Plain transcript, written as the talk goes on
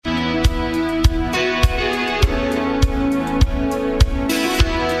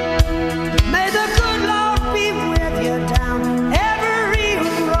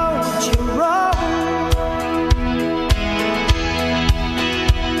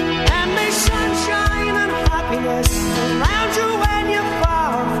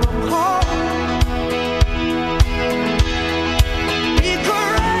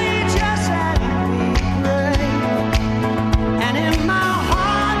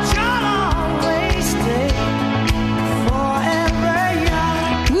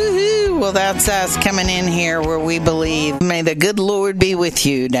Well, that's us coming in here where we believe, may the good Lord be with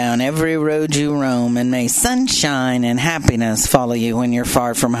you down every road you roam, and may sunshine and happiness follow you when you're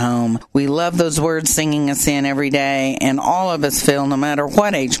far from home. We love those words singing us in every day, and all of us feel, no matter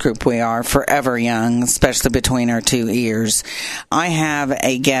what age group we are, forever young, especially between our two ears. I have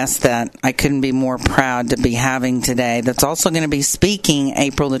a guest that I couldn't be more proud to be having today that's also going to be speaking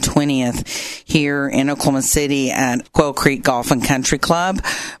April the 20th here in Oklahoma City at Quail Creek Golf and Country Club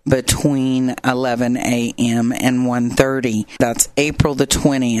between 11 a.m. and 1:30. That's April the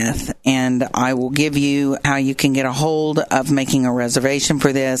 20th. And I will give you how you can get a hold of making a reservation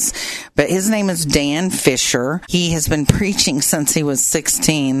for this. But his name is Dan Fisher. He has been preaching since he was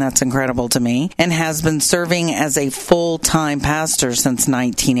 16. That's incredible to me. And has been serving as a full-time pastor since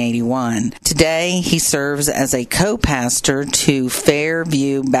 1981. Today, he serves as a co-pastor to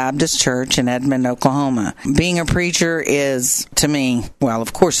Fairview Baptist Church in Edmond, Oklahoma. Being a preacher is, to me, well,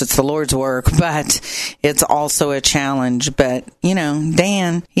 of course, it's the Lord's work, but it's also a challenge. But, you know,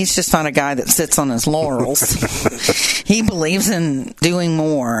 Dan, he's just not a guy that sits on his laurels. He believes in doing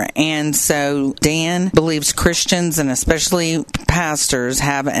more. And so Dan believes Christians, and especially pastors,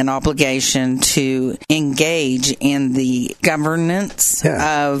 have an obligation to engage in the governance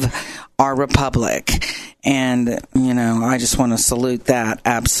of our republic. And, you know, I just want to salute that,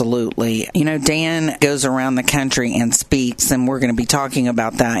 absolutely. You know, Dan goes around the country and speaks, and we're going to be talking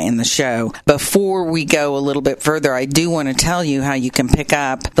about that in the show. Before we go a little bit further, I do want to tell you how you can pick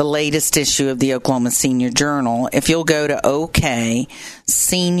up the latest issue of the Oklahoma Senior Journal. If you'll go to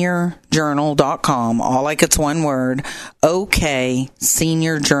OKSeniorJournal.com, all like it's one word,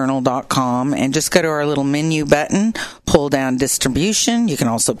 OKSeniorJournal.com, and just go to our little menu button, pull down distribution. You can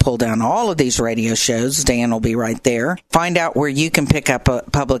also pull down all of these radio shows. Dan will be right there. Find out where you can pick up a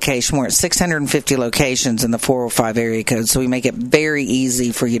publication. We're at 650 locations in the 405 area code, so we make it very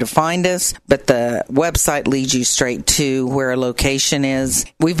easy for you to find us. But the website leads you straight to where a location is.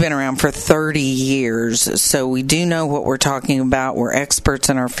 We've been around for 30 years, so we do know what we're talking about. We're experts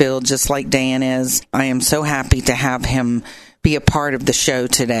in our field, just like Dan is. I am so happy to have him be a part of the show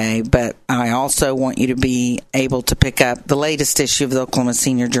today, but I also want you to be able to pick up the latest issue of the Oklahoma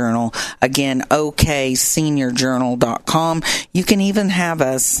Senior Journal. Again, OKSeniorJournal.com. You can even have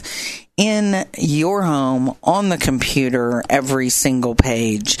us in your home on the computer, every single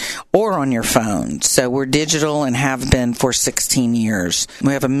page, or on your phone. So we're digital and have been for 16 years.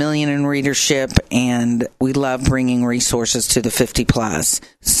 We have 1 million in readership, and we love bringing resources to the 50 plus.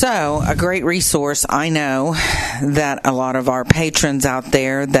 So a great resource. I know that a lot of our patrons out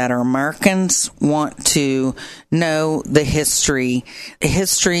there that are Americans want to know the history.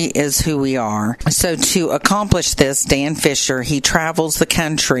 History is who we are. So to accomplish this, Dan Fisher, he travels the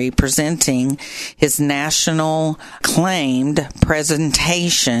country presenting his national claimed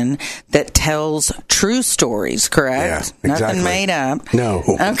presentation that tells true stories, correct? Yeah, exactly. Nothing made up. No.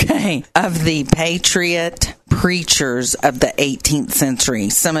 Okay. Of the patriot preachers of the 18th century.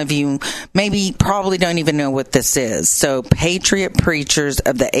 Some of you probably don't even know what this is. So patriot preachers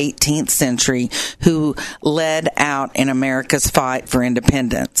of the 18th century who led out in America's fight for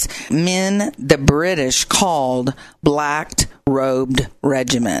independence. Men the British called black-robed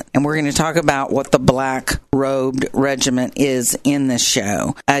regiment. And we're going to talk about what the black-robed regiment is in this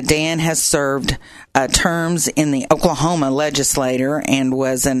show. Dan has served terms in the Oklahoma legislature and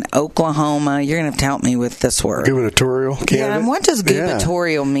was an Oklahoma, you're going to have to help me with this word. Gubernatorial candidate? Yeah, and what does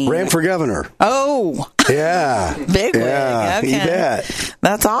gubernatorial mean? Ran for governor. Oh! Yeah. Big wig. Yeah, Okay. you bet.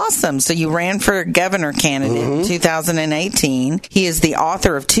 That's awesome. So you ran for governor candidate in 2018. He is the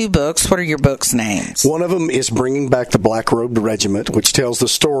author of 2 books. What are your books' names? One of them is Bringing Back the Black-Robed Regiment, which tells the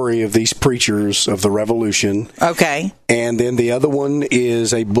story of these preachers of the Revolution. Okay. And then the other one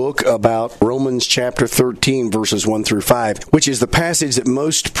is a book about Romans chapter 13, verses 1 through 5, which is the passage that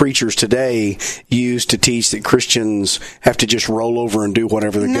most preachers today use to teach that Christians have to just roll over and do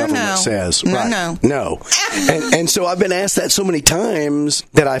whatever the government says. No. And so I've been asked that so many times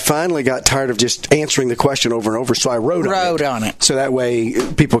that I finally got tired of just answering the question over and over, so I wrote on it. So that way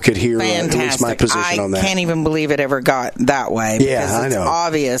people could hear at least my position on that. I can't even believe it ever got that way. Because it's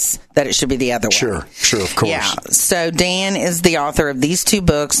obvious that it should be the other way. Sure, of course. Yeah. So Dan is the author of these 2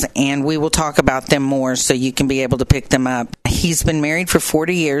 books, and we will talk about them more so you can be able to pick them up. He's been married for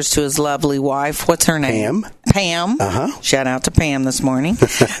 40 years to his lovely wife. What's her name? Pam. Shout out to Pam this morning.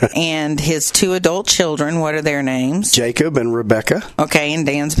 And his 2 adult children, what are their names? Jacob and Rebecca. Okay, and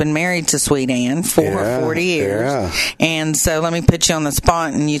Dan's been married to Sweet Ann for 40 years. Yeah. And so let me put you on the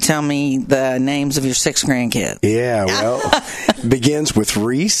spot and you tell me the names of your 6 grandkids. Yeah, well, begins with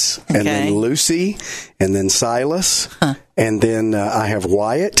Reese, and then Lucy, and then Silas, And then I have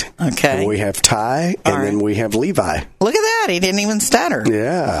Wyatt. Okay. And we have Ty. And then we have Levi. Look at that. He didn't even stutter.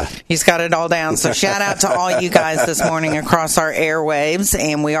 Yeah. He's got it all down. So shout out to all you guys this morning across our airwaves.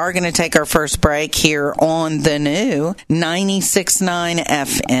 And we are going to take our first break here on the new 96.9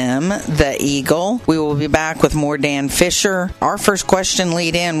 FM, The Eagle. We will be back with more Dan Fisher. Our first question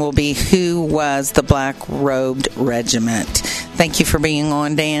lead in will be, who was the black-robed regiment? Thank you for being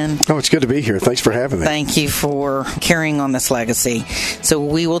on, Dan. Oh, it's good to be here. Thanks for having me. Thank you for carrying on this legacy. So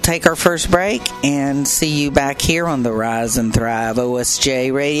we will take our first break and see you back here on the Rise and Thrive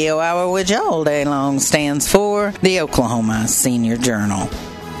OSJ Radio Hour, which all day long stands for the Oklahoma Senior Journal.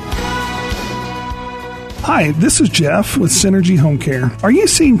 Hi, this is Jeff with Synergy Home Care. Are you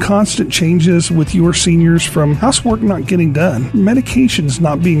seeing constant changes with your seniors, from housework not getting done, medications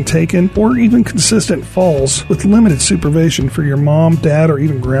not being taken, or even consistent falls with limited supervision for your mom, dad, or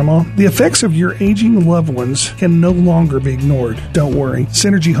even grandma? The effects of your aging loved ones can no longer be ignored. Don't worry,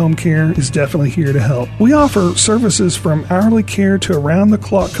 Synergy Home Care is definitely here to help. We offer services from hourly care to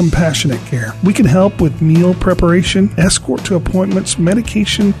around-the-clock compassionate care. We can help with meal preparation, escort to appointments,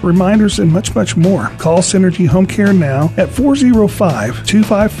 medication, reminders, and much, much more. Call Synergy Home Care now at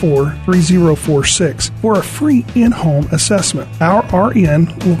 405-254-3046 for a free in-home assessment. Our RN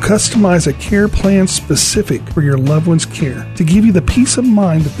will customize a care plan specific for your loved one's care to give you the peace of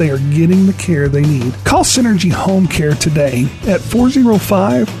mind that they are getting the care they need. Call Synergy Home Care today at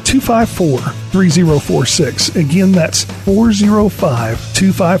 405-254-3046. Again, that's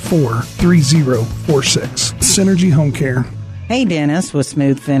 405-254-3046. Synergy Home Care. Hey, Dennis with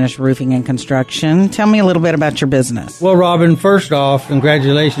Smooth Finish Roofing and Construction. Tell me a little bit about your business. Well, Robin, first off,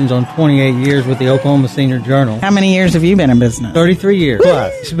 congratulations on 28 years with the Oklahoma Senior Journal. How many years have you been in business? 33 years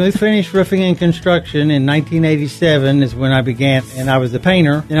plus. Smooth Finish Roofing and Construction in 1987 is when I began, and I was the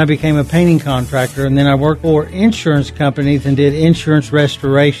painter. Then I became a painting contractor, and then I worked for insurance companies and did insurance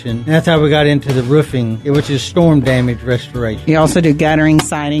restoration. And that's how we got into the roofing, which is storm damage restoration. You also do guttering,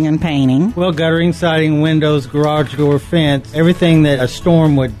 siding, and painting. Well, guttering, siding, windows, garage door, fence, everything that a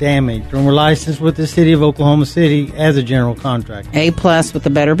storm would damage. And we're licensed with the city of Oklahoma City as a general contractor. A+ with the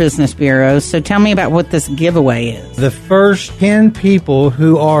Better Business Bureau. So tell me about what this giveaway is. The first 10 people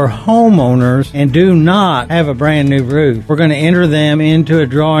who are homeowners and do not have a brand new roof, we're going to enter them into a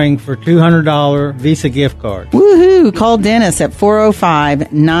drawing for $200 Visa gift card. Woohoo! Call Dennis at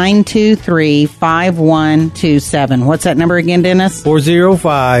 405-923-5127. What's that number again, Dennis?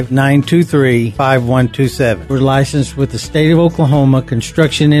 405-923-5127. We're licensed with the State of Oklahoma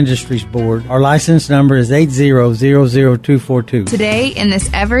Construction Industries Board. Our license number is 8000242. Today, in this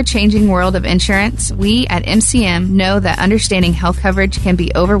ever-changing world of insurance, we at MCM know that understanding health coverage can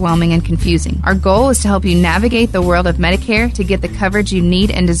be overwhelming and confusing. Our goal is to help you navigate the world of Medicare to get the coverage you need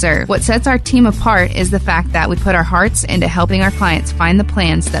and deserve. What sets our team apart is the fact that we put our hearts into helping our clients find the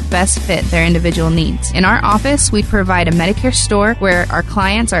plans that best fit their individual needs. In our office, we provide a Medicare store where our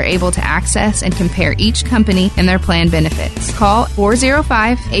clients are able to access and compare each company and their plan benefits. Call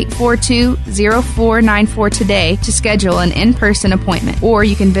 405-842-0494 today to schedule an in-person appointment, or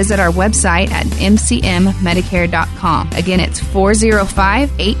you can visit our website at mcmmedicare.com. Again, it's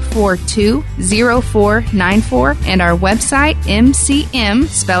 405-842-0494 and our website, mcm,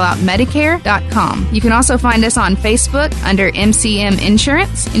 spell out medicare.com. You can also find us on Facebook under MCM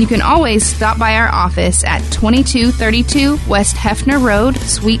Insurance, and you can always stop by our office at 2232 West Hefner Road,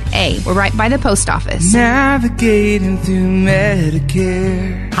 Suite A. We're right by the post office. Navigating through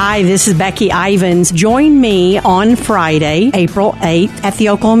Medicare. Hi, this is Becky Ivins. Join me on Friday, April 8th at the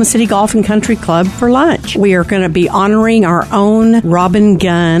Oklahoma City Golf and Country Club for lunch. We are going to be honoring our own Robin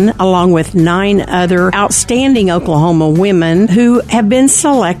Gunn along with 9 other outstanding Oklahoma women who have been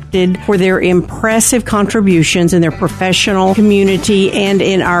selected for their impressive contributions in their professional community and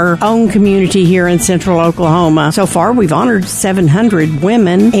in our own community here in Central Oklahoma. So far, we've honored 700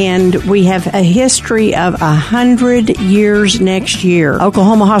 women, and we have a history of 100 years next year.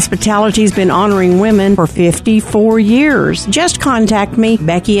 Oklahoma Hospitality has been honoring women for 54 years. Just contact me,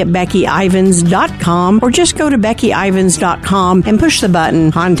 Becky at BeckyIvins.com, or just go to BeckyIvins.com and push the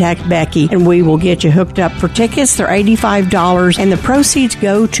button, Contact Becky, and we will get you hooked up for tickets. They're $85, and the proceeds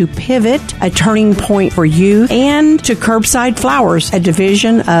go to Pivot, a turning point for youth, and to Curbside Flowers, a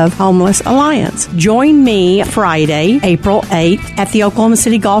division of Homeless Alliance. Join me Friday, April 8th at the Oklahoma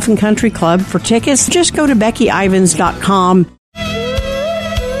City Golf and Country Club. For tickets, just go to BeckyIvins.com.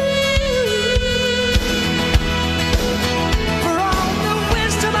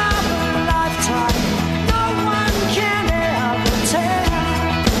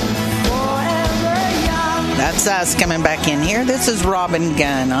 it's us coming back in here. This is Robin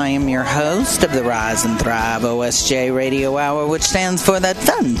Gunn. I am your host of the Rise and Thrive OSJ Radio Hour, which stands for that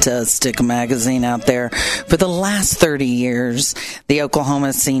fantastic magazine out there. For the last 30 years, the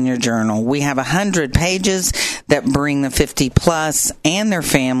Oklahoma Senior Journal. We have 100 pages that bring the 50-plus and their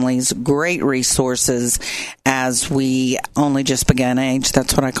families great resources as we only just begun age.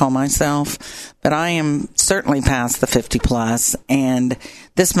 That's what I call myself. But I am certainly past the 50-plus, and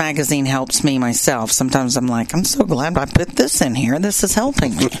this magazine helps me myself. Sometimes I'm like, I'm so glad I put this in here. This is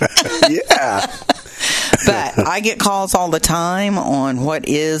helping me. Yeah. But I get calls all the time on what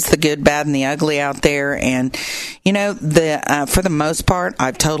is the good, bad, and the ugly out there. And, you know, for the most part,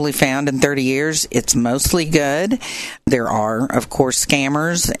 I've totally found in 30 years, it's mostly good. There are, of course,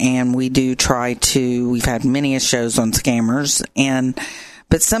 scammers, and we do try to, we've had many shows on scammers,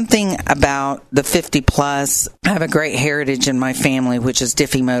 but something about the 50-plus, I have a great heritage in my family, which is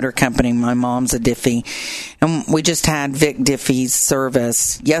Diffie Motor Company. My mom's a Diffie. And we just had Vic Diffie's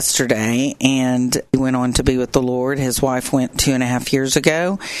service yesterday, and he went on to be with the Lord. His wife went 2.5 years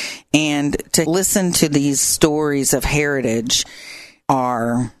ago. And to listen to these stories of heritage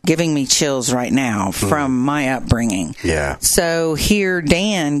are giving me chills right now from my upbringing. Yeah. So here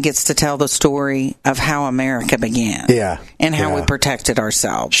Dan gets to tell the story of how America began. Yeah. And how we protected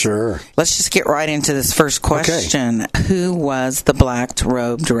ourselves. Sure. Let's just get right into this first question. Okay. Who was the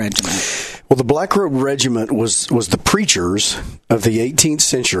Black-Robed Regiment? Well, the Black-Robed Regiment was the preachers of the 18th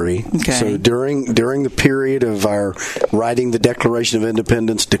century. Okay. So during the period of our writing the Declaration of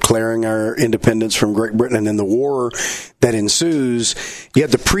Independence, declaring our independence from Great Britain, and then the war that ensues, you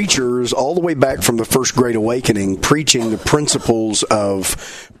had the preachers all the way back from the First Great Awakening preaching the principles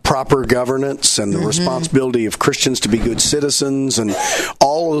of proper governance and the responsibility of Christians to be good citizens and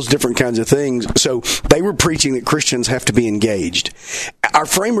all those different kinds of things. So they were preaching that Christians have to be engaged. Our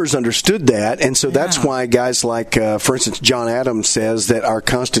framers understood that, and so that's why guys like, for instance, John Adams says that our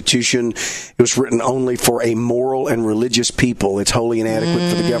Constitution was written only for a moral and religious people. It's wholly inadequate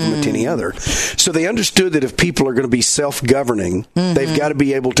for the government to any other. So they understood that if people are going to be self-governing, they've got to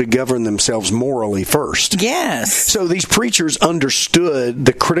be able to govern themselves morally first. Yes. So these preachers understood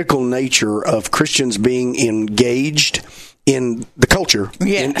the critical nature of Christians being engaged in the culture,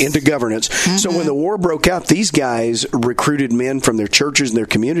 into governance. So when the war broke out, these guys recruited men from their churches and their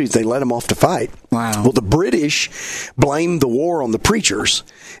communities. They let them off to fight. Wow. Well, the British blamed the war on the preachers.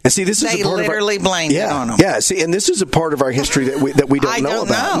 And see, this is a part literally blamed it on them. Yeah, see, and this is a part of our history that we don't know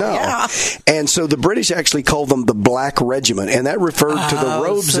about. No. Yeah. And so the British actually called them the Black Regiment, and that referred to the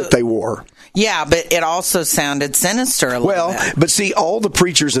robes that they wore. Yeah, but it also sounded sinister a little bit. But see, all the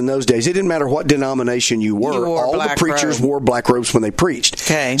preachers in those days, it didn't matter what denomination you were, all the preachers wore black robes when they preached.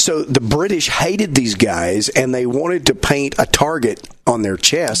 Okay. So the British hated these guys, and they wanted to paint a target on their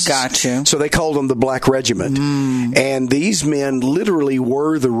chests. Got you. So they called them the Black Regiment. And these men literally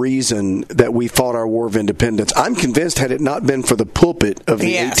were the reason that we fought our War of Independence. I'm convinced had it not been for the pulpit of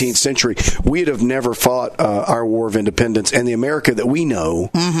the 18th century, we'd have never fought our War of Independence, and the America that we know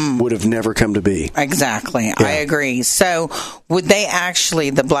would have never come to be. Exactly. Yeah. I agree. So would they actually,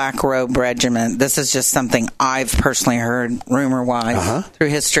 the Black Robe Regiment, this is just something I've personally heard rumor-wise through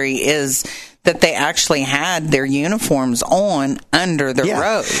history, is that they actually had their uniforms on under the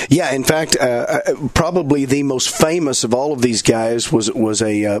robe. Yeah, in fact, probably the most famous of all of these guys was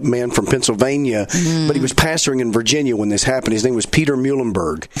a man from Pennsylvania, but he was pastoring in Virginia when this happened. His name was Peter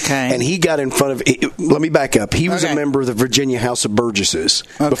Muhlenberg. Okay. And he got in front of, let me back up, he was a member of the Virginia House of Burgesses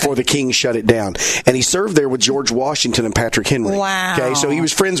before the king shut it down. And he served there with George Washington and Patrick Henry. Wow. Okay, so he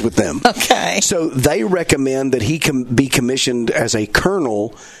was friends with them. Okay. So they recommend that he can be commissioned as a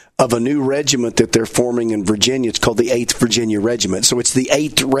colonel of a new regiment that they're forming in Virginia. It's called the 8th Virginia Regiment. So it's the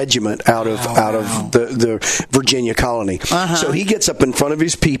 8th regiment out of the Virginia colony. So he gets up in front of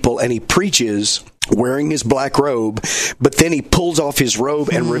his people and he preaches wearing his black robe, but then he pulls off his robe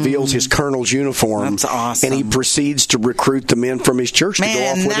and reveals his colonel's uniform. That's awesome. And he proceeds to recruit the men from his church to go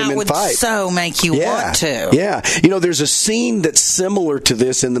off with him and fight. That would so make you want to. Yeah. You know, there's a scene that's similar to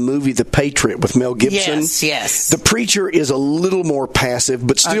this in the movie The Patriot with Mel Gibson. Yes. The preacher is a little more passive,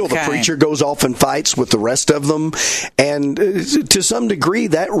 but still the preacher goes off and fights with the rest of them. And to some degree,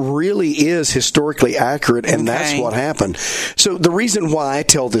 that really is historically accurate, and that's what happened. So the reason why I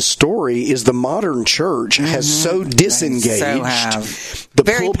tell this story is the modern church has so disengaged.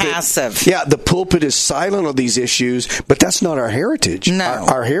 Very passive. Yeah, the pulpit is silent on these issues, but that's not our heritage. No.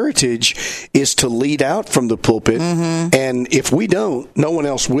 Our heritage is to lead out from the pulpit, and if we don't, no one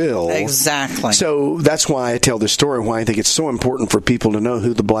else will. Exactly. So that's why I tell this story, why I think it's so important for people to know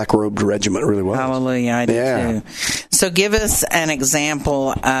who the Black Robed Regiment really was. Hallelujah, I do too. So give us an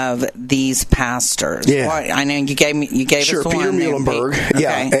example of these pastors. Yeah. I know you gave Sure, us one. Peter Muhlenberg. Okay.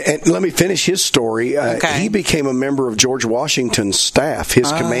 Yeah, and let me finish his story. Okay. He became a member of George Washington's staff,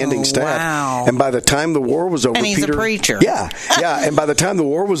 his commanding staff. Wow. And by the time the war was over, And he's a preacher. Yeah. And by the time the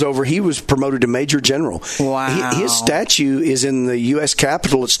war was over, he was promoted to Major General. Wow. His statue is in the U.S.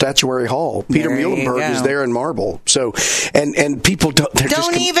 Capitol at Statuary Hall. Peter There you Muhlenberg go. is there in marble. So, and people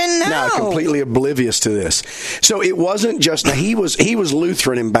don't even know. No, completely oblivious to this. So it wasn't just he was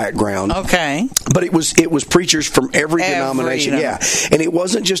Lutheran in background. Okay. But it was preachers from every denomination. Yeah. And it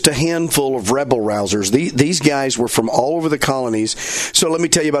wasn't just a handful of rebel rousers. These guys were from all over the colonies. So let me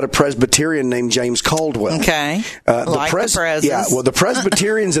tell you about a Presbyterian named James Caldwell. Okay. The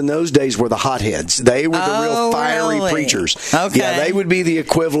Presbyterians in those days were the hotheads. They were the real fiery preachers. Okay. Yeah, they would be the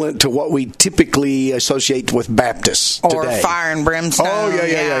equivalent to what we typically associate with Baptists today. Or fire and brimstone. Oh,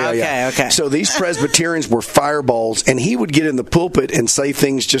 yeah. Okay. So these Presbyterians were fireballs, and he would get in the pulpit and say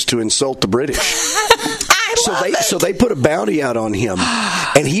things just to insult the British. So they put a bounty out on him,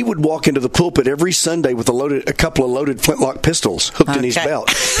 and he would walk into the pulpit every Sunday with a couple of loaded flintlock pistols hooked in his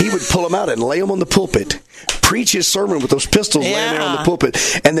belt. He would pull them out and lay them on the pulpit, preach his sermon with those pistols laying there on the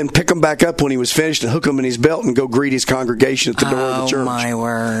pulpit, and then pick them back up when he was finished and hook them in his belt and go greet his congregation at the door of the church. Oh, my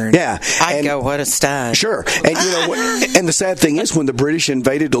word. Yeah. I'd go, what a stud. Sure. And you know what? And the sad thing is, when the British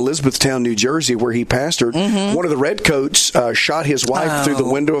invaded Elizabethtown, New Jersey, where he pastored, one of the redcoats shot his wife through the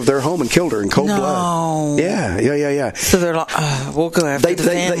window of their home and killed her in cold blood. Yeah. So they're like, we'll go after the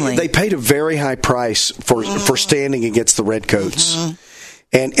family. They paid a very high price for standing against the redcoats.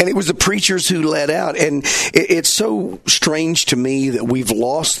 And it was the preachers who led out. And it's so strange to me that we've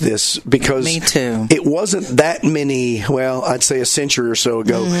lost this because me too. It wasn't that many, well, I'd say a century or so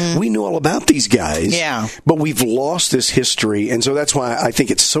ago. We knew all about these guys. Yeah. But we've lost this history. And so that's why I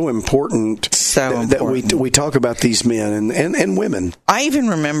think it's so important that we talk about these men and women. I even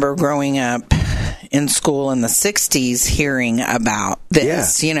remember growing up in school in the 60s hearing about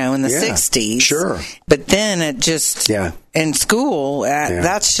this, in the 60s. Sure. But then it just... In school,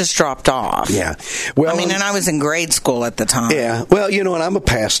 that's just dropped off. Yeah. Well, and I was in grade school at the time. Yeah. Well, and I'm a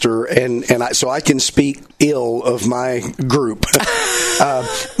pastor, so I can speak ill of my group.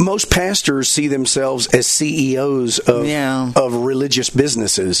 Most pastors see themselves as CEOs of religious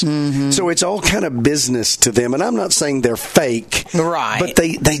businesses. So it's all kind of business to them. And I'm not saying they're fake. Right. But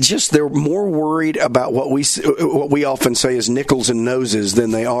they're more worried about what we often say is nickels and noses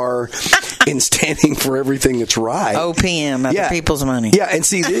than they are in standing for everything that's right. OPM, other people's money. Yeah, and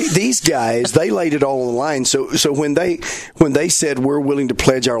see, these guys, they laid it all on the line. So when they said we're willing to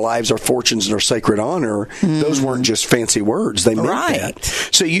pledge our lives, our fortunes, and our sacred honor, those weren't just fancy words. They meant that.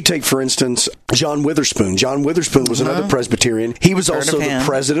 So you take, for instance, John Witherspoon. John Witherspoon was another Presbyterian. He was also the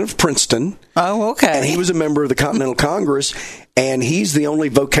president of Princeton. Oh, okay. And he was a member of the Continental Congress. And he's the only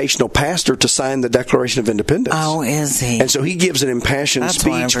vocational pastor to sign the Declaration of Independence. Oh, is he? And so he gives an impassioned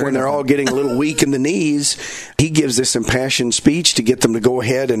speech when they're all getting a little weak in the knees. He gives this impassioned speech to get them to go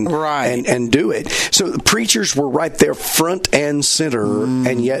ahead and do it. So the preachers were right there front and center,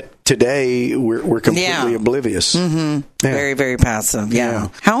 and yet today we're completely oblivious. Very, very passive. Yeah.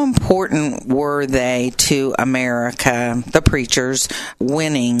 How important were they to America, the preachers,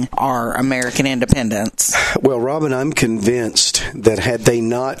 winning our American independence? Well, Robin, I'm convinced that had they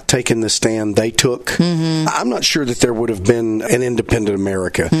not taken the stand they took, I'm not sure that there would have been an independent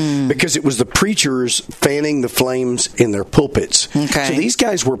America because it was the preachers fanning the flames in their pulpits. Okay. So these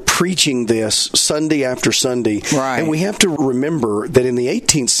guys were preaching this Sunday after Sunday. Right. And we have to remember that in the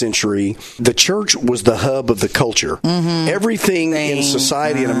 18th century, the church was the hub of the culture. Everything in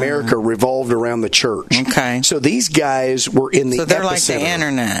society in America revolved around the church. Okay. So these guys were in the epicenter. So they're like the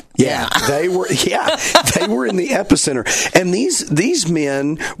internet. Yeah. They were in the epicenter. And these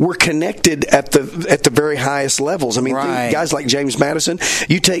men were connected at the very highest levels. I mean, guys like James Madison.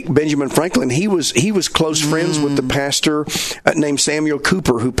 You take Benjamin Franklin. He was close friends with the pastor named Samuel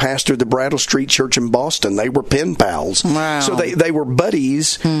Cooper, who pastored the Brattle Street Church in Boston. They were pen pals. Wow. So they were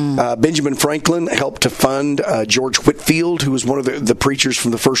buddies. Benjamin Franklin helped to fund George Whitefield, who was one of the preachers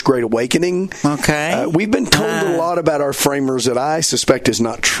from the First Great Awakening. Okay. We've been told a lot about our framers that I suspect is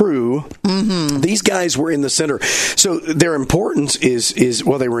not true. These guys were in the center. So their importance is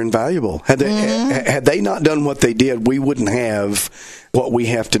they were invaluable. Had they not done what they did, we wouldn't have what we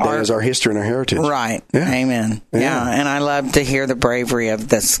have today as our history and our heritage. Right. Yeah. Amen. Yeah. And I love to hear the bravery of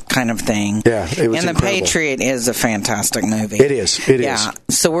this kind of thing. Yeah, it was And incredible. The Patriot is a fantastic movie. It is. It is.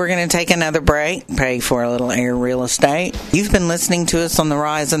 So we're going to take another break, pay for a little air real estate. Okay. You've been listening to us on the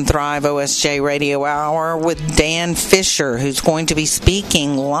Rise and Thrive OSJ Radio Hour with Dan Fisher, who's going to be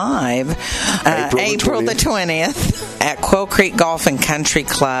speaking live April the 20th at Quail Creek Golf and Country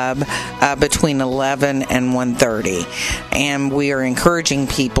Club between 11 and 1:30. And we are encouraging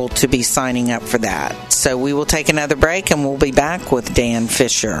people to be signing up for that. So we will take another break, and we'll be back with Dan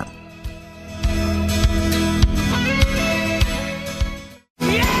Fisher.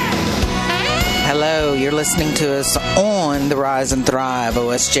 Hello, you're listening to us on the Rise and Thrive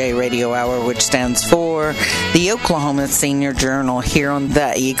OSJ Radio Hour, which stands for the Oklahoma Senior Journal here on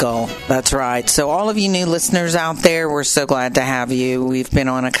The Eagle. That's right. So all of you new listeners out there, we're so glad to have you. We've been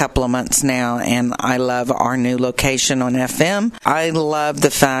on a couple of months now, and I love our new location on FM. I love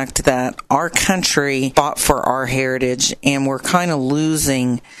the fact that our country fought for our heritage, and we're kind of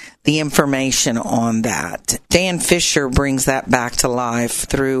losing the information on that. Dan Fisher brings that back to life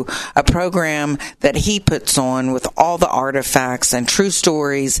through a program that he puts on with all the artifacts and true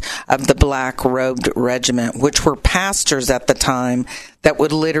stories of the Black Robed Regiment, which were pastors at the time that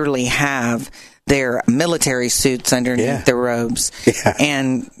would literally have their military suits underneath their robes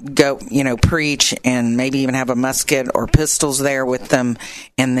and go, preach and maybe even have a musket or pistols there with them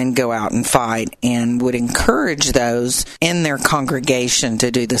and then go out and fight, and would encourage those in their congregation to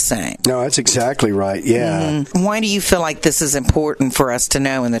do the same. No, that's exactly right. Yeah. Mm-hmm. Why do you feel like this is important for us to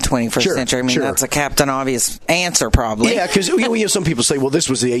know in the 21st century? I mean, that's a Captain Obvious answer, probably. Yeah, because some people say, well, this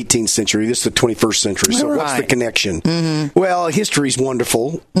was the 18th century, this is the 21st century, so what's the connection? Mm-hmm. Well, history's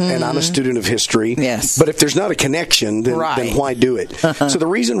wonderful, and I'm a student of history. Yes. But if there's not a connection, then why do it? So the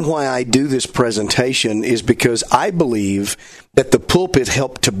reason why I do this presentation is because I believe that the pulpit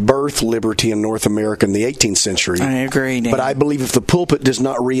helped to birth liberty in North America in the 18th century. I agree, Dan. But I believe if the pulpit does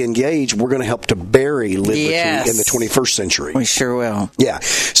not re-engage, we're going to help to bury liberty in the 21st century. We sure will. Yeah.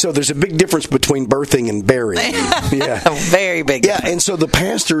 So there's a big difference between birthing and burying. A very big difference. And so the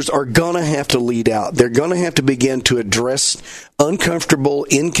pastors are going to have to lead out. They're going to have to begin to address uncomfortable,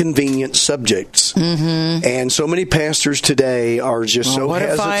 inconvenient subjects. Mm-hmm. And so many pastors today are just so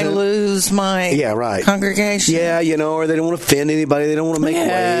hesitant. What if I lose my congregation? Yeah, or they don't want to offend anybody. They don't want to make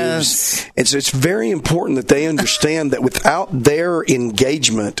waves. And so it's very important that they understand that without their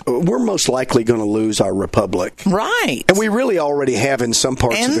engagement, we're most likely going to lose our republic. Right. And we really already have in some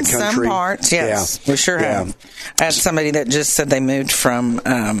parts of the country. In some parts, yes. Yeah. We sure have. I had somebody that just said they moved from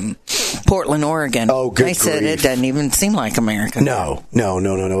Portland, Oregon. Oh, good They said grief. it doesn't even seem like America. No.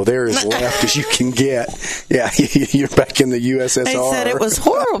 They're as left as you can get. Yeah, you're back in the USSR. They said it was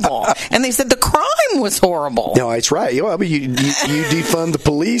horrible. And they said the crime was horrible. No, that's right. You defund the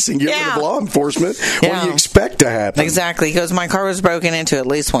police and get rid of law enforcement. What do you expect to happen? Exactly. He goes, my car was broken into at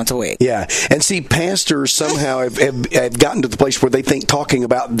least once a week. Yeah. And see, pastors somehow have gotten to the place where they think talking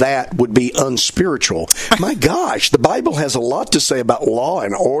about that would be unspiritual. My gosh, the Bible has a lot to say about law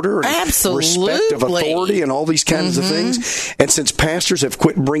and order and respect of authority and all these kinds of things. And since pastors have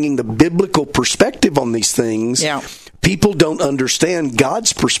quit bringing the biblical perspective on these things, people don't understand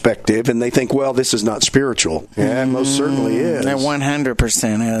God's perspective, and they think, well, this is not spiritual. Yeah, most certainly is. It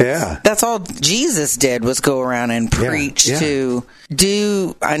 100% is. Yeah. That's all Jesus did, was go around and preach to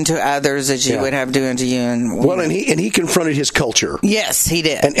do unto others as you would have do unto you. And he confronted his culture. Yes, he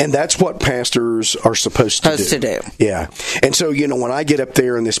did. And that's what pastors are supposed to do. Yeah. And so, when I get up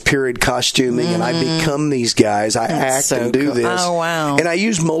there in this period costuming and I become these guys, I act and do this. Oh, wow. And I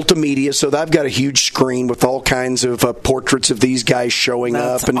use multimedia, so that I've got a huge screen with all kinds of portraits of these guys showing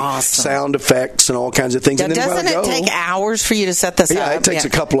up and sound effects and all kinds of things. Now, and then doesn't it take hours for you to set this up? Yeah, it takes a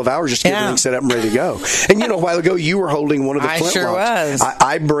couple of hours just to get everything set up and ready to go. And a while ago, you were holding one of the flintlocks. Sure was.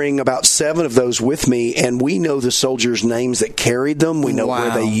 I bring about 7 of those with me, and we know the soldiers' names that carried them. We know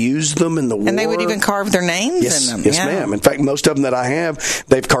where they used them in the war. And they would even carve their names in them. Yes, ma'am. In fact, most of them that I have,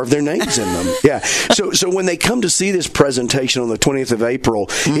 they've carved their names in them. Yeah. So when they come to see this presentation on the 20th of April,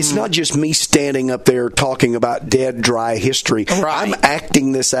 it's not just me standing up there talking about dead, dry history. Right. I'm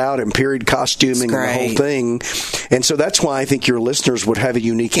acting this out in period costuming and the whole thing. And so that's why I think your listeners would have a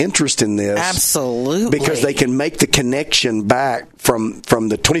unique interest in this. Absolutely. Because they can make the connection back from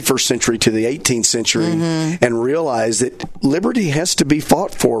the 21st century to the 18th century and realize that liberty has to be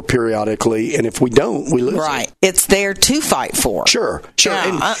fought for periodically, and if we don't, we lose it. It's there to fight for. Sure.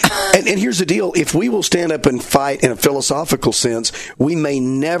 Yeah. And here's the deal. If we will stand up and fight in a philosophical sense, we may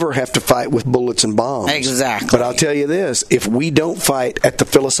never have to fight with bullets and bombs. Exactly. But I'll tell tell you this. If we don't fight at the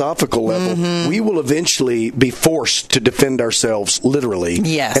philosophical level, we will eventually be forced to defend ourselves literally.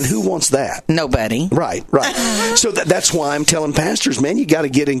 Yes. And who wants that? Nobody. Right. So that's why I'm telling pastors, man, you got to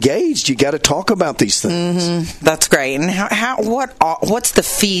get engaged. You got to talk about these things. That's great. And what's the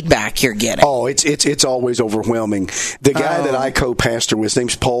feedback you're getting? Oh, it's always overwhelming. The guy that I co-pastor with, his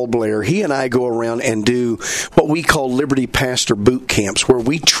name's Paul Blair. He and I go around and do what we call Liberty Pastor Boot Camps, where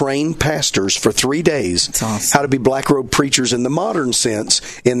we train pastors for 3 days how to be black robe preachers in the modern sense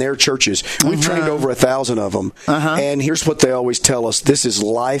in their churches. We've trained over 1,000 of them. And here's what they always tell us. This is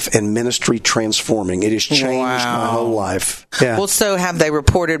life and ministry transforming. It has changed my whole life. Yeah. Well, so have they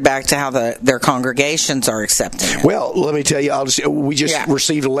reported back to how their congregations are accepting it? Well, let me tell you, we just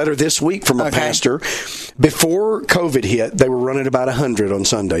received a letter this week from a pastor. Before COVID hit, they were running about 100 on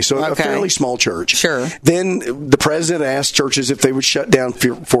Sunday, so a fairly small church. Sure. Then the president asked churches if they would shut down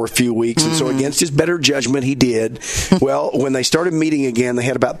for a few weeks, and so against his better judgment, he did. Well, when they started meeting again, they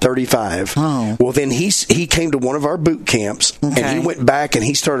had about 35. Oh. Well, then he came to one of our boot camps, and he went back and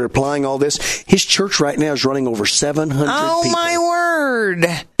he started applying all this. His church right now is running over 700 people. Oh, my word.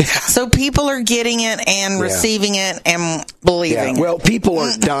 So people are getting it and receiving it and believing it. Well, people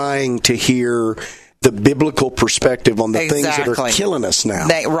are dying to hear the biblical perspective on the things that are killing us now.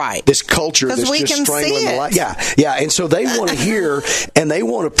 This culture that's just strangling the life. Yeah. And so they want to hear, and they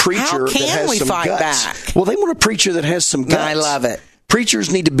want a preacher that has some guts. Back? Well, they want a preacher that has some guts. I love it.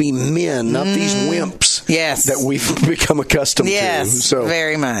 Preachers need to be men, not these wimps that we've become accustomed to. Yes,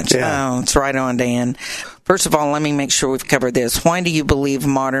 very much. Yeah. Oh, it's right on, Dan. First of all, let me make sure we've covered this. Why do you believe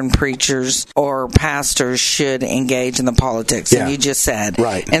modern preachers or pastors should engage in the politics? And you just said.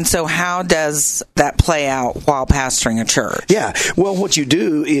 Right. And so how does that play out while pastoring a church? Yeah. Well, what you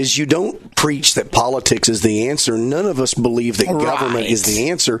do is you don't preach that politics is the answer. None of us believe that government is the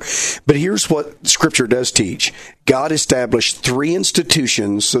answer. But here's what Scripture does teach. God established 3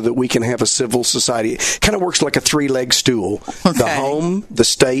 institutions so that we can have a civil society. It kind of works like a 3-leg stool. The home, the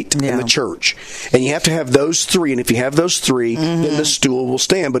state, and the church. And you have to have those 3, and if you have those 3, then the stool will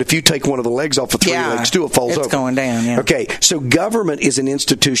stand. But if you take one of the legs off a 3-leg stool, it falls over. It's going down, Okay, so government is an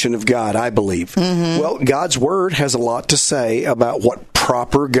institution of God, I believe. Well, God's Word has a lot to say about what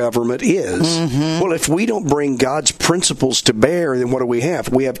proper government is. Well, if we don't bring God's principles to bear, then what do we have?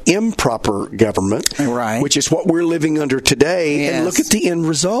 We have improper government, which is what we're living under today. And look at the end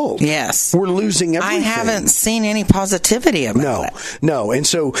result. Yes. We're losing everything. I haven't seen any positivity about it. No. And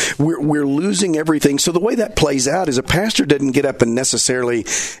so we're losing everything. So the way that plays out is a pastor doesn't get up and necessarily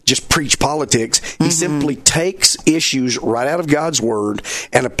just preach politics. He simply takes issues right out of God's Word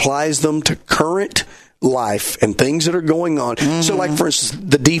and applies them to current life and things that are going on. So like, for instance,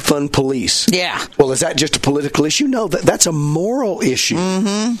 the defund police. Yeah. Well, is that just a political issue? No, that's a moral issue.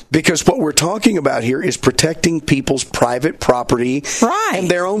 Because what we're talking about here is protecting people's private property and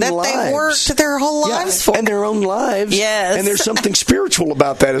their own lives. That they worked their whole lives for. And their own lives. Yes. And there's something spiritual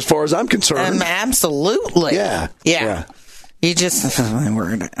about that as far as I'm concerned. Absolutely. Yeah. You just,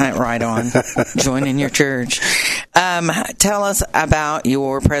 right on, joining your church. Tell us about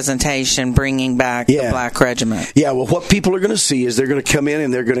your presentation, bringing back the Black Regiment. Yeah, well, what people are going to see is they're going to come in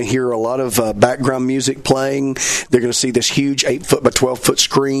and they're going to hear a lot of background music playing. They're going to see this huge 8-foot by 12-foot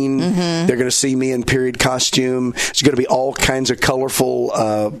screen. They're going to see me in period costume. It's going to be all kinds of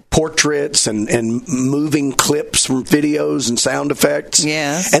colorful portraits and moving clips from videos and sound effects.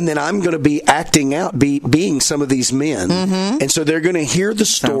 Yes. And then I'm going to be acting out, being some of these men. And so they're going to hear the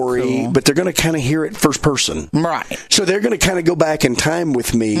story, but they're going to kind of hear it first person. Right. So they're going to kind of go back in time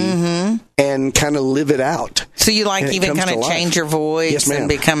with me and kind of live it out. So you even kind of change your voice and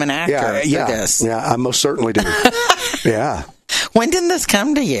become an actor for this? Yeah, I most certainly do. Yeah. When did this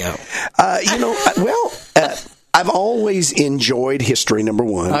come to you? I've always enjoyed history, number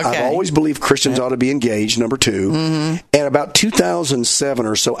one. Okay. I've always believed Christians ought to be engaged, number two. And about 2007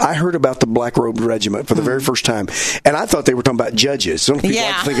 or so, I heard about the Black Robe Regiment for the very first time. And I thought they were talking about judges. Some people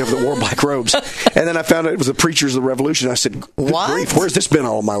like to think of the wore black robes. And then I found out it was the preachers of the Revolution. I said, what? Grief, where's this been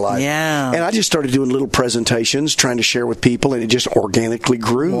all my life? Yeah. And I just started doing little presentations, trying to share with people, and it just organically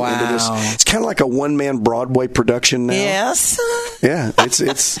grew into this. It's kind of like a one-man Broadway production now. Yes. Yeah,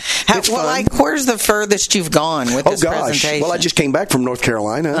 it's fun. Where's the furthest you've gone with this presentation? Well, I just came back from North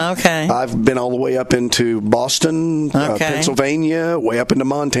Carolina. Okay. I've been all the way up into Boston, Pennsylvania, way up into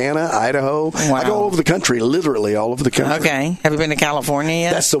Montana, Idaho. Wow. I go all over the country, literally all over the country. Okay. Have you been to California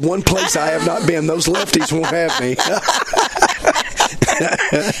yet? That's the one place I have not been. Those lefties won't have me.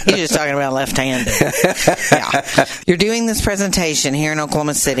 He's just talking about left-handed. Yeah. You're doing this presentation here in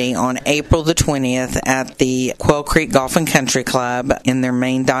Oklahoma City on April the 20th at the Quail Creek Golf and Country Club in their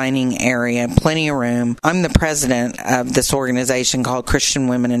main dining area. Plenty of room. I'm the president of this organization called Christian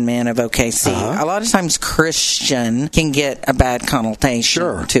Women and Men of OKC. A lot of times Christian can get a bad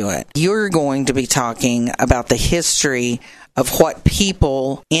connotation to it. You're going to be talking about the history of what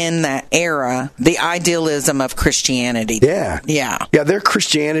people in that era, the idealism of Christianity. Yeah, their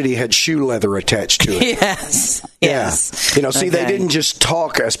Christianity had shoe leather attached to it. Yes. See, they didn't just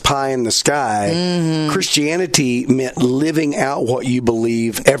talk as pie in the sky. Mm-hmm. Christianity meant living out what you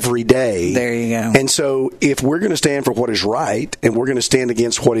believe every day. There you go. And so if we're going to stand for what is right and we're going to stand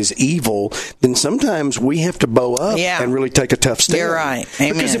against what is evil, then sometimes we have to bow up and really take a tough stand. You're right.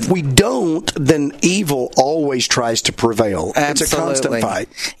 Amen. Because if we don't, then evil always tries to prevail. Absolutely. It's a constant fight.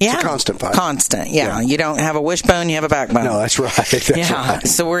 Yeah. It's a constant fight. Constant, yeah. You don't have a wishbone, you have a backbone. No, that's right. That's right.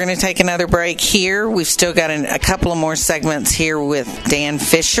 So we're going to take another break here. We've still got a couple of more segments here with Dan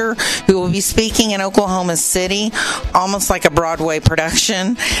Fisher, who will be speaking in Oklahoma City, almost like a Broadway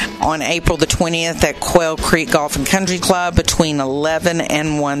production, on April the 20th at Quail Creek Golf and Country Club between 11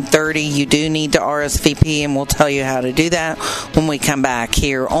 and 1:30. You do need to RSVP, and we'll tell you how to do that when we come back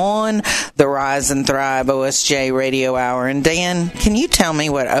here on the Rise and Thrive OSJ Radio Hour. And Dan, can you tell me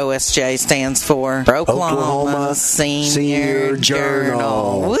what OSJ stands for? Oklahoma Senior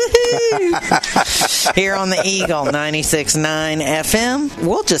Journal. Woohoo! Here on the Eagle 96.9 FM.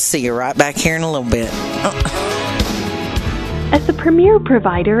 We'll just see you right back here in a little bit. As the premier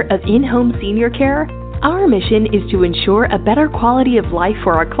provider of in-home senior care, our mission is to ensure a better quality of life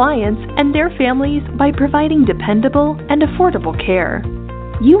for our clients and their families by providing dependable and affordable care.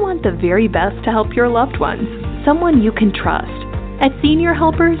 You want the very best to help your loved ones, someone you can trust. At Senior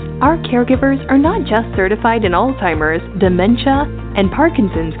Helpers, our caregivers are not just certified in Alzheimer's, dementia, and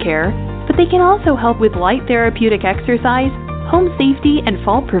Parkinson's care, but they can also help with light therapeutic exercise, home safety and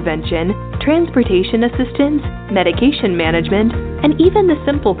fall prevention, transportation assistance, medication management, and even the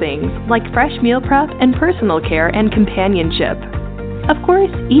simple things like fresh meal prep and personal care and companionship. Of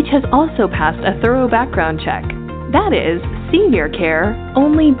course, each has also passed a thorough background check. That is, senior care,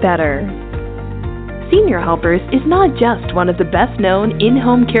 only better. Senior Helpers is not just one of the best-known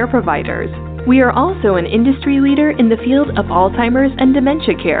in-home care providers. We are also an industry leader in the field of Alzheimer's and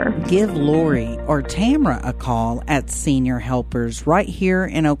dementia care. Give Lori or Tamra a call at Senior Helpers right here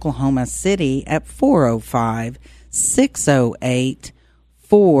in Oklahoma City at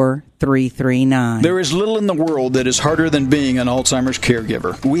 405-608-4339. There is little in the world that is harder than being an Alzheimer's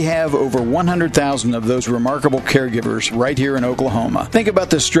caregiver. We have over 100,000 of those remarkable caregivers right here in Oklahoma. Think about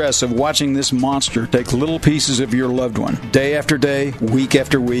the stress of watching this monster take little pieces of your loved one, day after day, week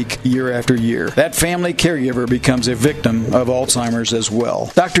after week, year after year. That family caregiver becomes a victim of Alzheimer's as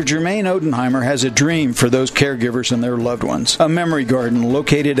well. Dr. Jermaine Odenheimer has a dream for those caregivers and their loved ones. A memory garden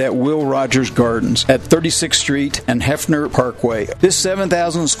located at Will Rogers Gardens at 36th Street and Hefner Parkway. This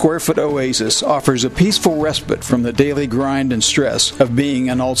 7,000 square foot oasis offers a peaceful respite from the daily grind and stress of being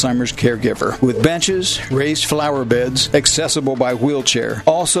an Alzheimer's caregiver. With benches, raised flower beds, accessible by wheelchair,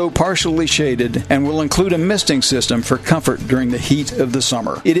 also partially shaded, and will include a misting system for comfort during the heat of the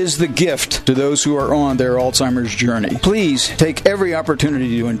summer. It is the gift to those who are on their Alzheimer's journey. Please take every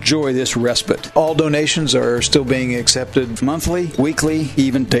opportunity to enjoy this respite. All donations are still being accepted monthly, weekly,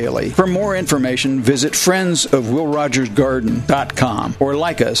 even daily. For more information, visit friendsofwillrogersgarden.com or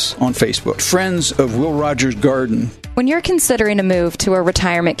like us on Facebook. Friends of Will Rogers Garden. When you're considering a move to a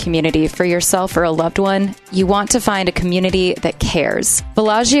retirement community for yourself or a loved one, you want to find a community that cares.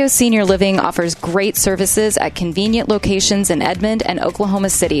 Bellagio Senior Living offers great services at convenient locations in Edmond and Oklahoma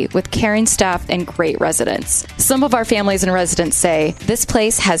City with caring staff and great residents. Some of our families and residents say, this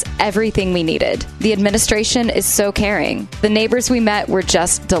place has everything we needed. The administration is so caring. The neighbors we met were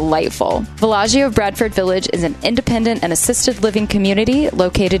just delightful. Bellagio of Bradford Village is an independent and assisted living community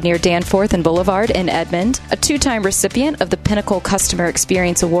located near Danforth and Boulevard in Edmond, a two-time recipient of the Pinnacle Customer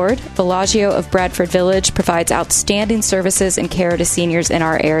Experience Award. Bellagio of Bradford Village provides outstanding services and care to seniors in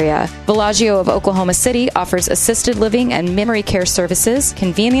our area. Bellagio of Oklahoma City offers assisted living and memory care services,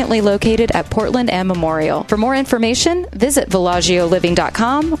 conveniently located at Portland and Memorial. For more information, visit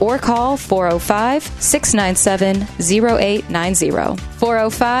BellagioLiving.com or call 405-697-0890.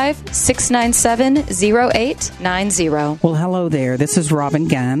 405-697-0890. Well, hello there. This is Robin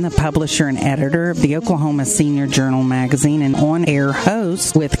Gunn, the publisher and editor of the Oklahoma Senior Journal Journal magazine and on-air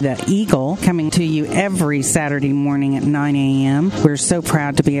host with the Eagle, coming to you every Saturday morning at 9 a.m. We're so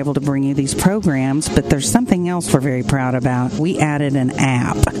proud to be able to bring you these programs, but there's something else we're very proud about. We added an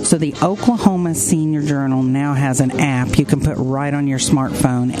app. So the Oklahoma Senior Journal now has an app you can put right on your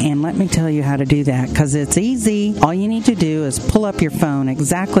smartphone, and let me tell you how to do that, because it's easy. All you need to do is pull up your phone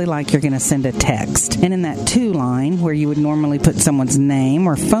exactly like you're going to send a text. And in that to line, where you would normally put someone's name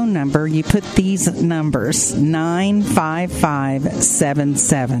or phone number, you put these numbers,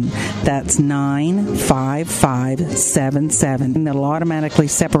 95577. That's 95577. And it'll automatically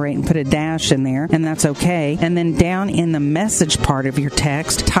separate and put a dash in there, and that's okay. And then down in the message part of your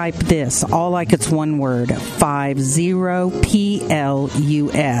text, type this, all like it's one word,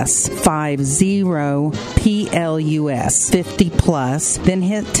 50PLUS. 50PLUS. 50 plus. Then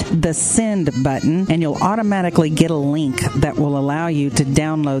hit the send button, and you'll automatically get a link that will allow you to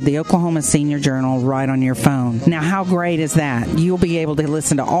download the Oklahoma Senior Journal right on your phone. Now, how great is that? You'll be able to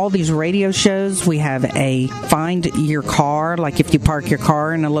listen to all these radio shows. We have a find your car, like if you park your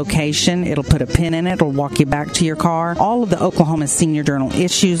car in a location, it'll put a pin in it, it'll walk you back to your car. All of the Oklahoma Senior Journal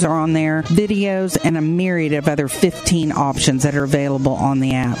issues are on there, videos, and a myriad of other 15 options that are available on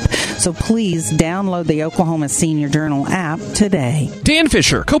the app. So please download the Oklahoma Senior Journal app today. Dan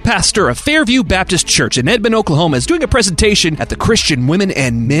Fisher, co-pastor of Fairview Baptist Church in Edmond, Oklahoma, is doing a presentation at the Christian Women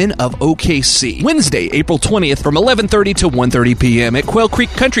and Men of OKC, Wednesday, April 20th from 11:30 to 1:30 p.m. at Quail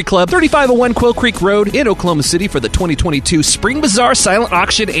Creek Country Club, 3501 Quail Creek Road in Oklahoma City for the 2022 Spring Bazaar Silent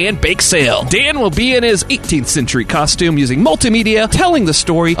Auction and Bake Sale. Dan will be in his 18th century costume using multimedia, telling the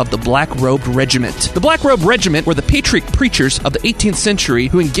story of the Black-Robed Regiment. The Black-Robed Regiment were the patriot preachers of the 18th century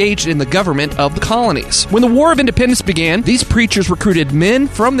who engaged in the government of the colonies. When the War of Independence began, these preachers recruited men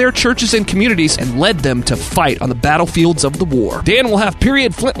from their churches and communities and led them to fight on the battlefields of the war. Dan will have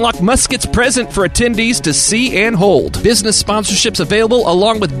period flintlock muskets present for attendees to see and hold. Business sponsorships available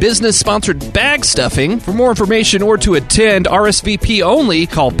along with business-sponsored bag stuffing. For more information or to attend RSVP only,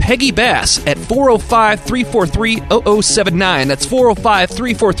 call Peggy Bass at 405-343-0079. That's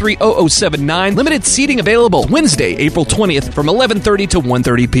 405-343-0079. Limited seating available Wednesday, April 20th from 11:30 to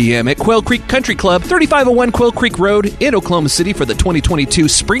 1:30 p.m. at Quail Creek Country Club, 3501 Quail Creek Road in Oklahoma City for the 2022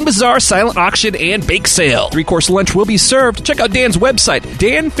 Spring Bazaar Silent Auction and Bake Sale. 3-course lunch will be served. Check out Dan's website,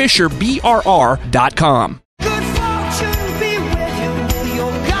 danfisherbrr.com.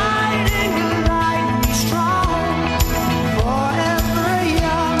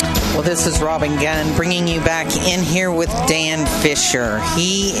 Well, this is Robin Gunn bringing you back in here with Dan Fisher.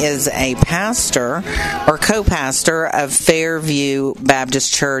 He is a pastor or co-pastor of Fairview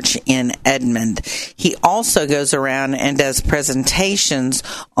Baptist Church in Edmond. He also goes around and does presentations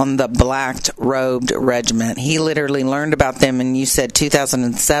on the Black-Robed Regiment. He literally learned about them in, you said,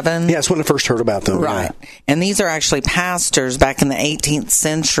 2007? Yeah, that's when I first heard about them. Right. Yeah. And these are actually pastors back in the 18th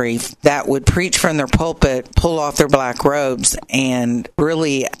century that would preach from their pulpit, pull off their black robes, and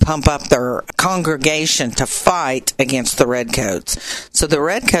really pump up their congregation to fight against the redcoats. So the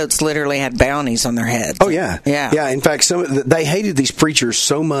redcoats literally had bounties on their heads. Oh, yeah. Yeah. Yeah, in fact, they hated these preachers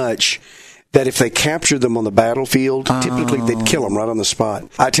so much that if they captured them on the battlefield, typically they'd kill them right on the spot.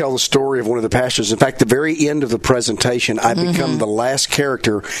 I tell the story of one of the pastors. In fact, the very end of the presentation, I become the last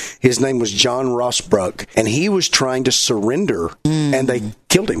character. His name was John Rossbrook, and he was trying to surrender, and they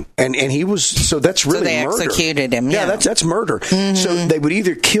killed him. And he was, so that's really murder. So they executed him, yeah. That's murder. So they would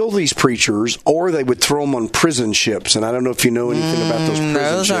either kill these preachers, or they would throw them on prison ships. And I don't know if you know anything about those prison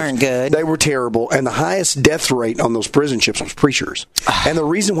ships. Those aren't good. They were terrible. And the highest death rate on those prison ships was preachers. And the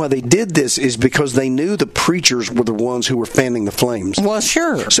reason why they did this is because they knew the preachers were the ones who were fanning the flames. Well,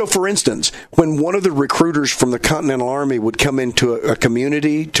 sure. So, for instance, when one of the recruiters from the Continental Army would come into a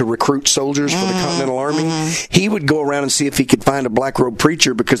community to recruit soldiers for the Continental Army, he would go around and see if he could find a black-robed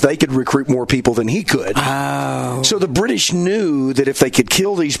preacher because they could recruit more people than he could. Oh. So the British knew that if they could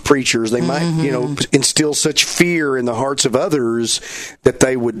kill these preachers, they might, instill such fear in the hearts of others that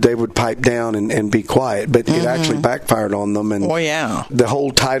they would pipe down and be quiet. But it actually backfired on them. And the whole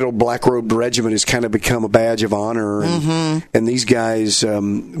title Black-Robed Regiment has kind of become a badge of honor, and these guys,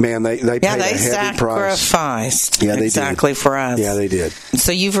 man, they paid a heavy price. Sacrificed. Yeah, they exactly did. For us. Yeah, they did.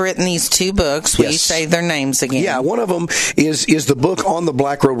 So you've written these two books. Will you say their names again? Yeah, one of them is the book on the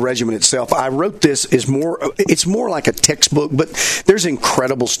Black-Robed Regiment itself. I wrote this it's more like a textbook, but there's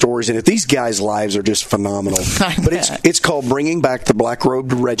incredible stories in it. These guys' lives are just phenomenal. But it's called Bringing Back the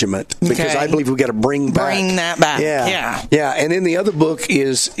Black-Robed Regiment, because I believe we've got to bring that back. Yeah. And then the other book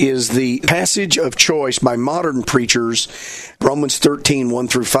is the Passage of Choice by Modern Preachers, Romans 13,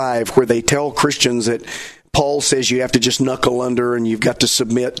 1-5, where they tell Christians that Paul says you have to just knuckle under and you've got to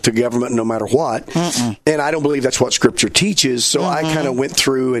submit to government no matter what. And I don't believe that's what Scripture teaches. So I kind of went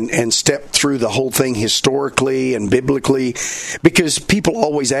through and stepped through the whole thing historically and biblically, because people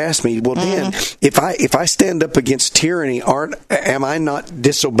always ask me, well, Dan, if I stand up against tyranny, am I not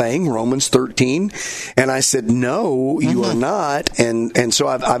disobeying Romans 13? And I said, no, you are not. And so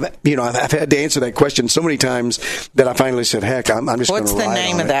I've had to answer that question so many times that I finally said, heck, I'm just going to write on it. What's the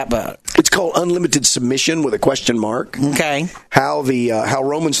name of that book? It's called Unlimited Submission with a question mark. Okay. How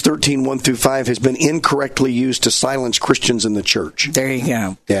Romans 13, 1 through 5 has been incorrectly used to silence Christians in the church. There you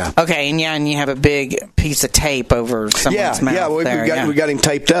go. Yeah. Okay, and you have a big piece of tape over someone's mouth. Yeah, we got him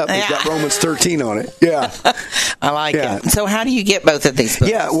taped up. He's got Romans 13 on it. Yeah. I like it. So how do you get both of these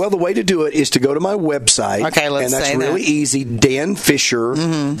books? Yeah, well, the way to do it is to go to my website. Okay, let's say that. And that's really easy. Dan Fisher,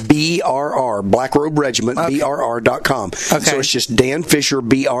 BRR, Black Robe Regiment, BRR.com. Okay. So it's just Dan Fisher,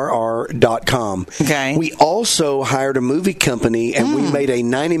 BRR.com. Okay. We also hired a movie company, and we made a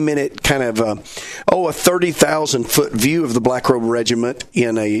 90-minute kind of a 30,000-foot view of the Black Robe Regiment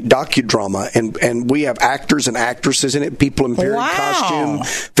in a docudrama, and we have actors and actresses in it, people in period costume,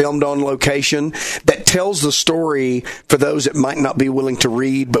 filmed on location, that tells the story for those that might not be willing to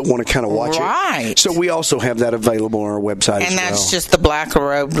read but want to kind of watch it. So we also have that available on our website as well. And that's just the Black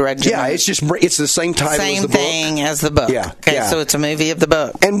Robe Regiment? Yeah, it's the same title as the book. Same thing as the book. Yeah. Okay, so it's a movie of the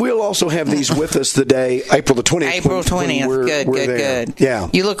book. And we'll also have these with us the day, April the 20th. April 20th. Good. Yeah.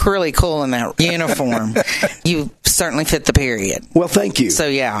 You look really cool in that uniform. You certainly fit the period. Well, thank you. So,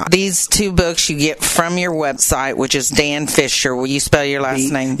 yeah, these two books you get from your website, which is Dan Fisher. Will you spell your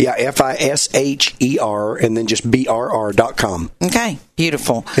last name? Yeah, Fisher, and then just BRR.com. Okay,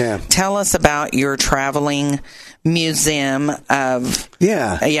 beautiful. Yeah. Tell us about your traveling museum of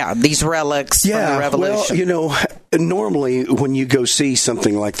these relics from the Revolution. Well, normally when you go see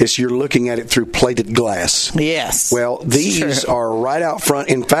something like this, you're looking at it through plated glass. Yes. Well, these are right out front.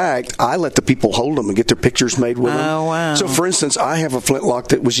 In fact, I let the people hold them and get their pictures made with them. Oh, wow. So, for instance, I have a flintlock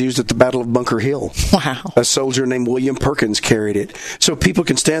that was used at the Battle of Bunker Hill. Wow. A soldier named William Perkins carried it. So people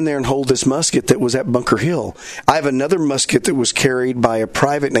can stand there and hold this musket that was at Bunker Hill. I have another musket that was carried by a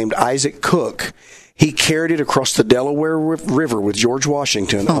private named Isaac Cook. He carried it across the Delaware River with George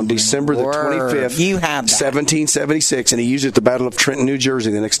Washington on December the 25th, 1776, and he used it at the Battle of Trenton, New Jersey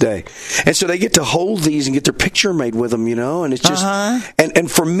the next day. And so they get to hold these and get their picture made with them, and it's just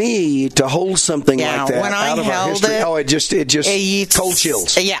and for me to hold something like that when out of our history, it just cold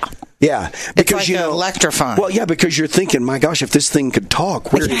chills. Yeah, because it's like electrifying. Well, yeah, because you're thinking, my gosh, if this thing could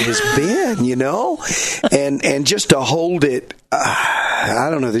talk, where it has been, and just to hold it, I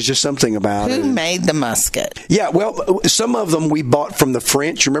don't know. There's just something about it. Who made the musket? Yeah, well, some of them we bought from the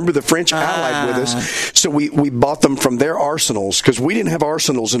French. Remember, the French allied with us, so we bought them from their arsenals because we didn't have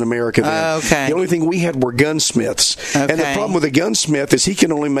arsenals in America then. Okay. The only thing we had were gunsmiths, and the problem with a gunsmith is he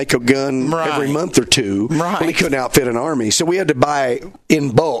can only make a gun every month or two. Right. Well, he couldn't outfit an army, so we had to buy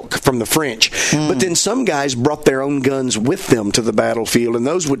in bulk from the French. But then some guys brought their own guns with them to the battlefield, and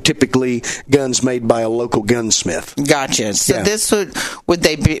those would typically guns made by a local gunsmith. Gotcha. So this would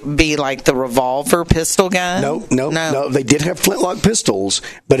they be like the revolver pistol gun? No. They did have flintlock pistols,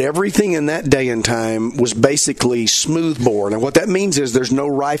 but everything in that day and time was basically smoothbore. And what that means is there's no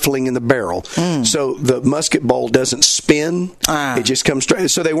rifling in the barrel. So the musket ball doesn't spin. It just comes straight.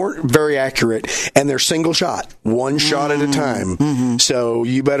 So they weren't very accurate, and they're single shot, one shot at a time. So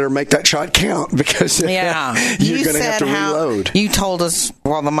you better make that shot count because you're going to have to reload. You told us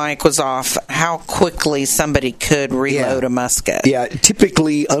while the mic was off how quickly somebody could reload a musket. Yeah,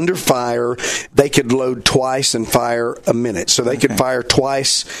 typically under fire, they could load twice and fire a minute. So they could fire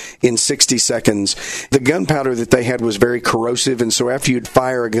twice in 60 seconds. The gunpowder that they had was very corrosive, and so after you'd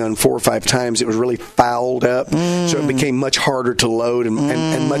fire a gun 4 or 5 times, it was really fouled up. So it became much harder to load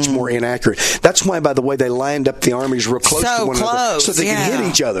and much more inaccurate. That's why, by the way, they lined up the armies real close to one another so they could hit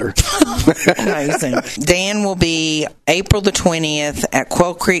each other. Amazing. Dan will be April the 20th at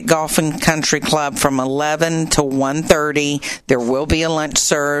Quail Creek Golf and Country Club from 11 to 1:30. There will be a lunch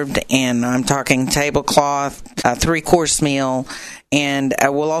served, and I'm talking tablecloth, a 3-course meal, and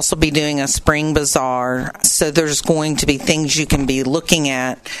we'll also be doing a spring bazaar. So there's going to be things you can be looking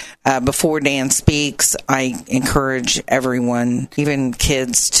at before Dan speaks. I encourage everyone, even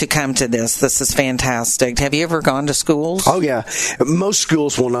kids, to come to this. This is fantastic. Have you ever gone to schools? Oh, yeah. Most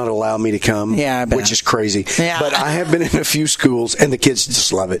schools will not allow me to come, which is crazy. Yeah. But I have been in a few schools, and the kids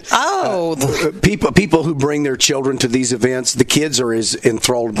just love it. People who bring their children to these events, the kids are as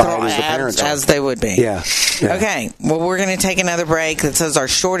enthralled by it as the parents are. As they would be. Yeah. Okay. Well, we're going to take another break. That says our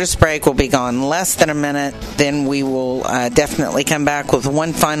shortest break will be gone less than a minute. Then we will definitely come back with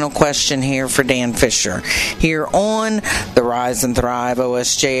one final question here for Dan Fisher. Here on the Rise and Thrive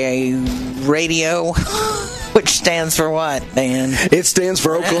OSJ Radio, which stands for what, Dan? It stands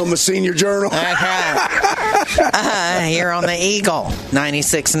for Oklahoma Senior Journal. Here on the Eagle,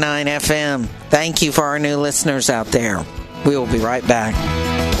 96.9 FM. Thank you for our new listeners out there. We will be right back.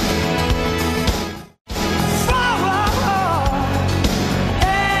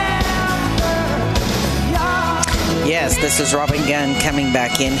 Yes, this is Robin Gunn coming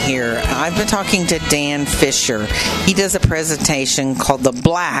back in here. I've been talking to Dan Fisher. He does a presentation called The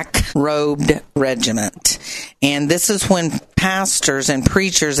Black Robed Regiment. And this is when pastors and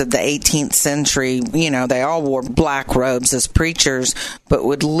preachers of the 18th century, they all wore black robes as preachers, but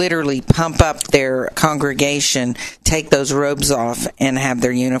would literally pump up their congregation, take those robes off, and have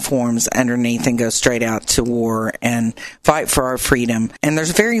their uniforms underneath and go straight out to war and fight for our freedom. And there's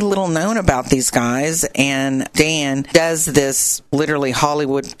very little known about these guys, and Dan does this literally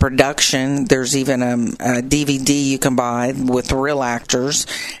Hollywood production. There's even a DVD you can buy with real actors.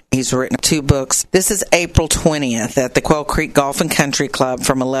 He's written 2 books. This is April 20th at the Quail Creek Golf and Country Club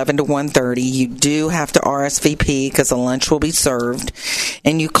from 11 to 1:30. You do have to RSVP because a lunch will be served.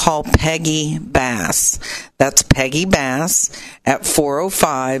 And you call Peggy Bass. That's Peggy Bass at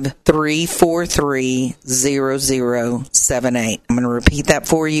 405-343-0078. I'm going to repeat that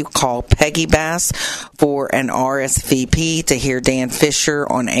for you. Call Peggy Bass for an RSVP to hear Dan Fisher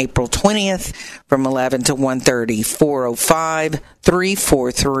on April 20th from 11 to 1:30.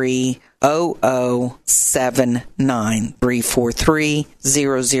 405-343-0079.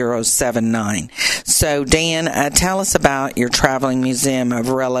 343-0079. So, Dan, tell us about your traveling museum of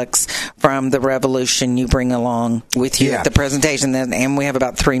relics from the Revolution you bring along with you at the presentation, and we have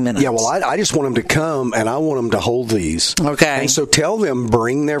about 3 minutes. Yeah, well, I just want them to come, and I want them to hold these. Okay. And so tell them,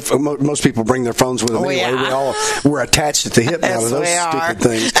 most people bring their phones with them anyway. Yeah. We're attached at the hip now to those stupid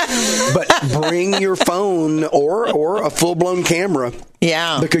things. But bring your phone or a full-blown camera.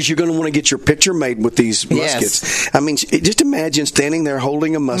 Yeah. Because you're going to want to get your picture made with these muskets. Yes. I mean, just imagine standing there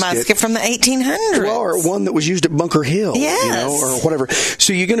holding a musket. From the 1800s. Well, or one that was used at Bunker Hill. Yes. Or whatever.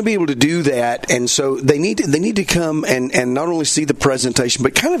 So you're going to be able to do that. And so they need to come and not only see the presentation,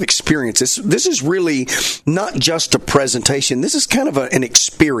 but kind of experience this. This is really not just a presentation. This is kind of an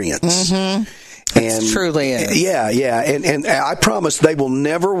experience. Mm-hmm. It truly is. Yeah. And I promise they will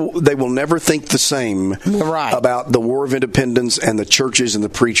never think the same about the War of Independence and the churches and the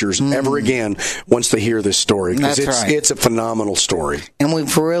preachers ever again once they hear this story. Because it's a phenomenal story. And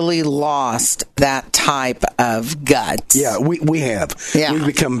we've really lost that type of guts. Yeah, we have. Yeah. We've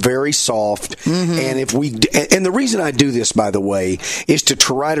become very soft. Mm-hmm. And the reason I do this, by the way, is to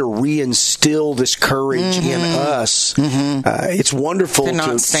try to reinstill this courage in us. Mm-hmm. It's wonderful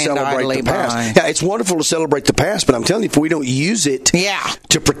to celebrate the past. Yeah, it's wonderful to celebrate the past, but I'm telling you, if we don't use it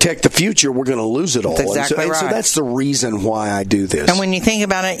to protect the future, we're going to lose it all. That's exactly right. So that's the reason why I do this. And when you think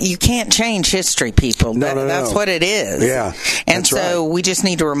about it, you can't change history, people. That's what it is. Yeah. And so we just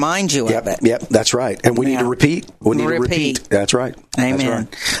need to remind you of it. Yep, that's right. And we need to repeat. We need to repeat. That's right. Amen. That's right.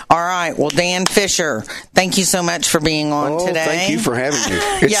 All right. Well, Dan Fisher, thank you so much for being on today. Thank you for having me.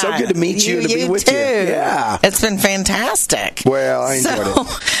 It's so good to meet you and to be with you. Yeah. It's been fantastic. Well, I enjoyed it.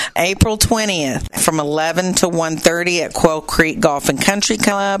 April 20th from 11 to 1:30 at Quail Creek Golf and Country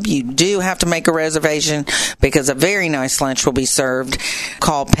Club. You do have to make a reservation because a very nice lunch will be served.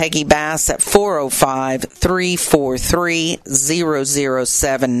 Call Peggy Bass at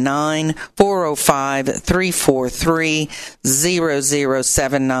 405-343-0079.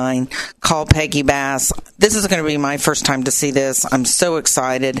 405-343-0079. Call Peggy Bass. This is going to be my first time to see this. I'm so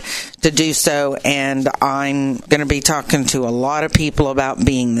excited to do so, and I'm going to be talking to a lot of people about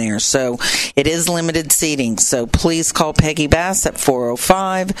being there. So it is limited seating, so please call Peggy Bass at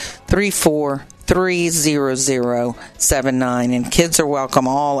 405-343-0079. And kids are welcome.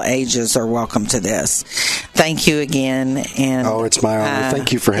 All ages are welcome to this. Thank you again. And it's my honor.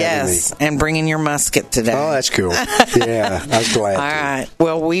 Thank you for having me. And bringing your musket today. Oh, that's cool. Yeah, I was glad. All right.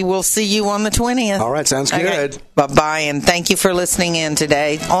 Well, we will see you on the 20th. All right, sounds good. Bye-bye, and thank you for listening in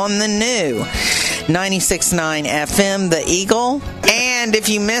today on the new 96.9 FM, The Eagle. And if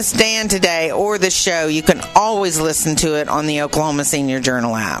you missed Dan today or the show, you can always listen to it on the Oklahoma Senior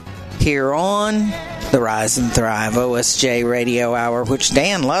Journal app. Here on the Rise and Thrive OSJ Radio Hour, which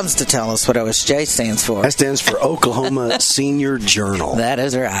Dan loves to tell us what OSJ stands for. That stands for Oklahoma Senior Journal. That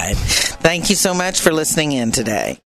is right. Thank you so much for listening in today.